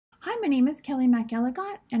Hi, my name is Kelly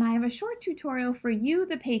McElligott, and I have a short tutorial for you,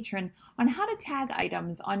 the patron, on how to tag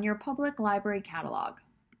items on your public library catalog.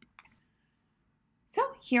 So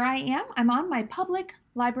here I am. I'm on my public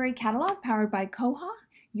library catalog powered by Koha.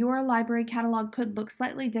 Your library catalog could look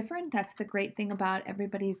slightly different. That's the great thing about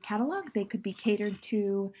everybody's catalog. They could be catered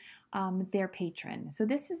to their patron. So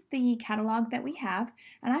this is the catalog that we have,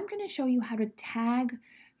 and I'm going to show you how to tag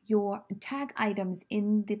items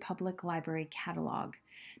in the public library catalog.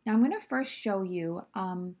 Now I'm going to first show you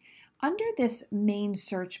under this main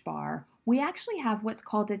search bar, we actually have what's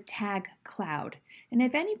called a tag cloud. And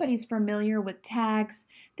if anybody's familiar with tags,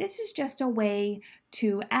 this is just a way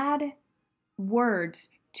to add words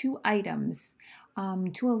to items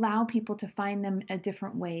to allow people to find them a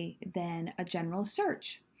different way than a general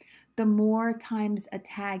search. The more times a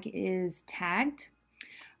tag is tagged,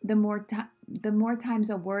 the more times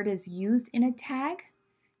a word is used in a tag,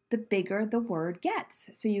 the bigger the word gets.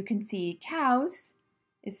 So you can see cows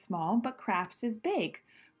is small, but crafts is big.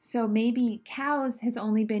 So maybe cows has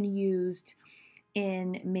only been used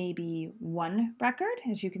in maybe one record.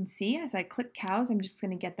 As you can see, as I click cows, I'm just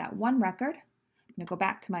going to get that one record. I'm going to go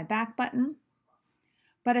back to my back button.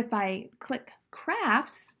 But if I click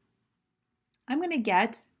crafts, I'm going to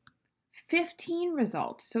get 15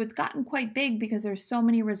 results. So it's gotten quite big because there's so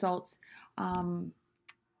many results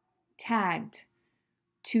tagged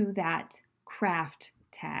to that craft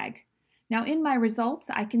tag. Now in my results,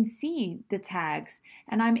 I can see the tags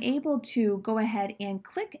and I'm able to go ahead and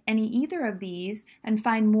click either of these and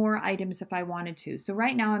find more items if I wanted to. So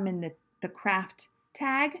right now I'm in the craft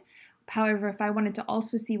tag. However, if I wanted to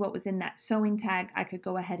also see what was in that sewing tag, I could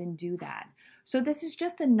go ahead and do that. So this is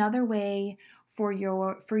just another way for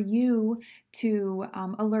you to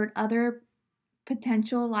alert other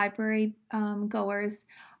potential library goers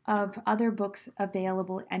of other books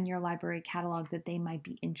available in your library catalog that they might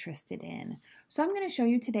be interested in. So I'm going to show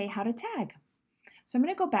you today how to tag. So I'm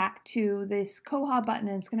going to go back to this Koha button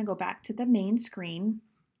and it's going to go back to the main screen.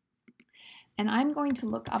 And I'm going to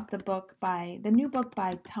look up the new book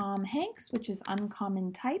by Tom Hanks, which is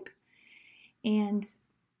Uncommon Type. And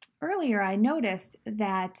earlier I noticed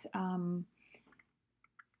that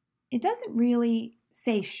it doesn't really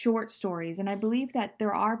say short stories, and I believe that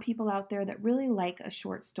there are people out there that really like a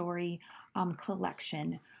short story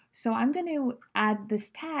collection. So I'm going to add this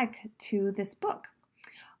tag to this book.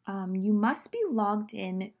 You must be logged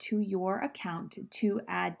in to your account to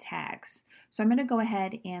add tags. So I'm going to go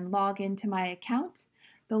ahead and log into my account.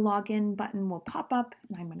 The login button will pop up,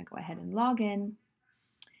 and I'm going to go ahead and log in,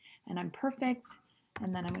 and I'm perfect.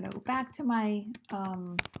 And then I'm going to go back to my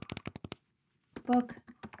book.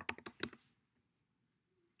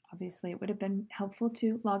 Obviously, it would have been helpful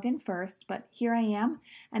to log in first, but here I am,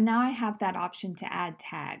 and now I have that option to add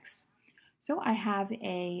tags. So I have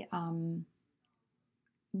a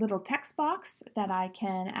little text box that I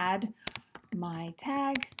can add my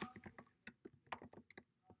tag,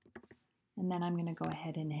 and then I'm going to go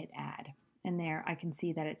ahead and hit add, and there I can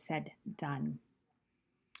see that it said done.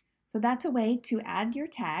 So that's a way to add your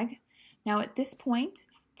tag. Now at this point,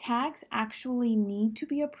 tags actually need to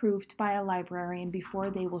be approved by a librarian before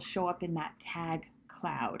they will show up in that tag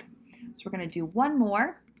cloud. So we're going to do one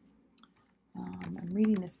more. I'm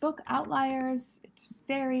reading this book, Outliers. It's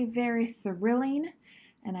very, very thrilling,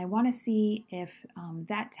 and I want to see if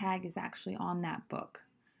that tag is actually on that book.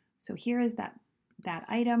 So here is that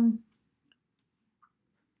item,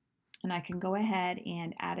 and I can go ahead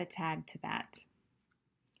and add a tag to that.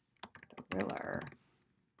 Thriller.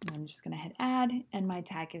 And I'm just going to hit add, and my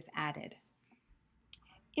tag is added.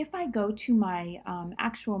 If I go to my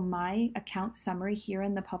my account summary here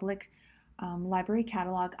in the public library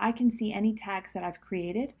catalog, I can see any tags that I've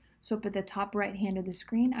created. So up at the top right hand of the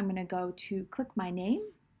screen, I'm going to go to click my name,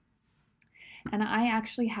 and I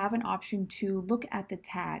actually have an option to look at the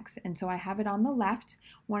tags, and so I have it on the left.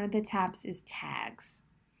 One of the tabs is tags.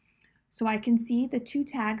 So I can see the 2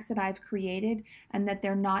 tags that I've created and that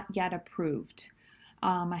they're not yet approved.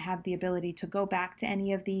 I have the ability to go back to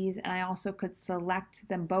any of these, and I also could select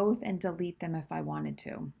them both and delete them if I wanted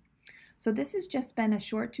to. So this has just been a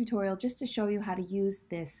short tutorial just to show you how to use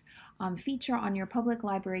this feature on your public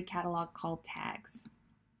library catalog called tags.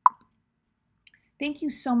 Thank you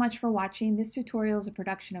so much for watching. This tutorial is a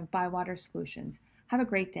production of Bywater Solutions. Have a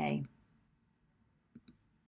great day.